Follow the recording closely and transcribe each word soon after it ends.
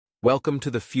Welcome to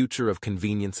the future of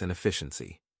convenience and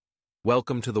efficiency.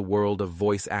 Welcome to the world of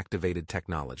voice-activated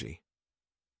technology.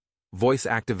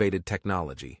 Voice-activated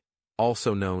technology,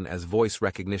 also known as voice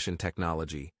recognition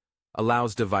technology,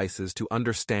 allows devices to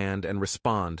understand and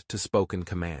respond to spoken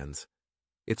commands.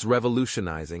 It's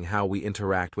revolutionizing how we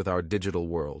interact with our digital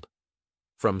world.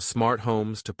 From smart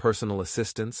homes to personal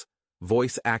assistants,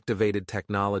 voice-activated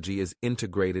technology is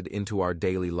integrated into our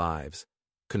daily lives.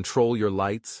 Control your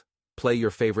lights, play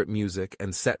your favorite music,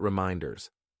 and set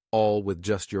reminders, all with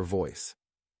just your voice.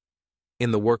 In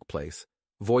the workplace,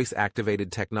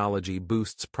 voice-activated technology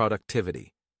boosts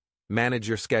productivity. Manage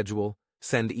your schedule,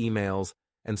 send emails,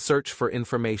 and search for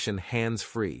information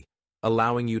hands-free,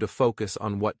 allowing you to focus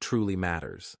on what truly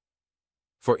matters.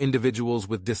 For individuals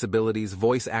with disabilities,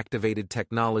 voice-activated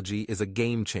technology is a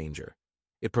game-changer.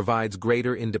 It provides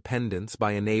greater independence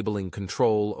by enabling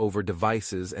control over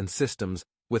devices and systems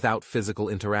without physical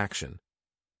interaction.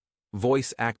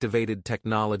 Voice-activated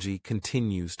technology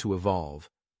continues to evolve.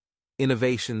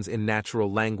 Innovations in natural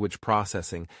language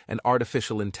processing and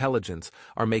artificial intelligence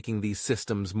are making these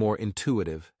systems more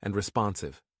intuitive and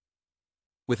responsive.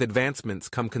 With advancements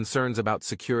come concerns about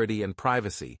security and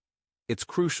privacy. It's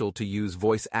crucial to use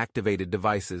voice-activated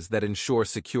devices that ensure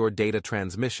secure data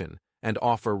transmission and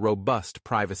offer robust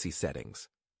privacy settings.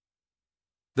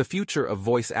 The future of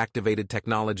voice-activated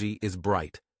technology is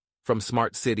bright. From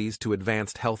smart cities to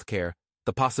advanced healthcare,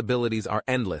 the possibilities are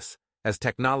endless as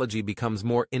technology becomes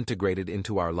more integrated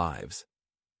into our lives.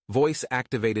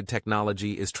 Voice-activated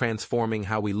technology is transforming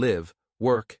how we live,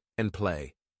 work, and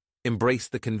play. Embrace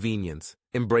the convenience,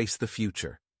 embrace the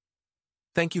future.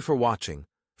 Thank you for watching.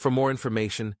 For more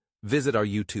information, visit our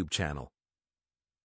YouTube channel.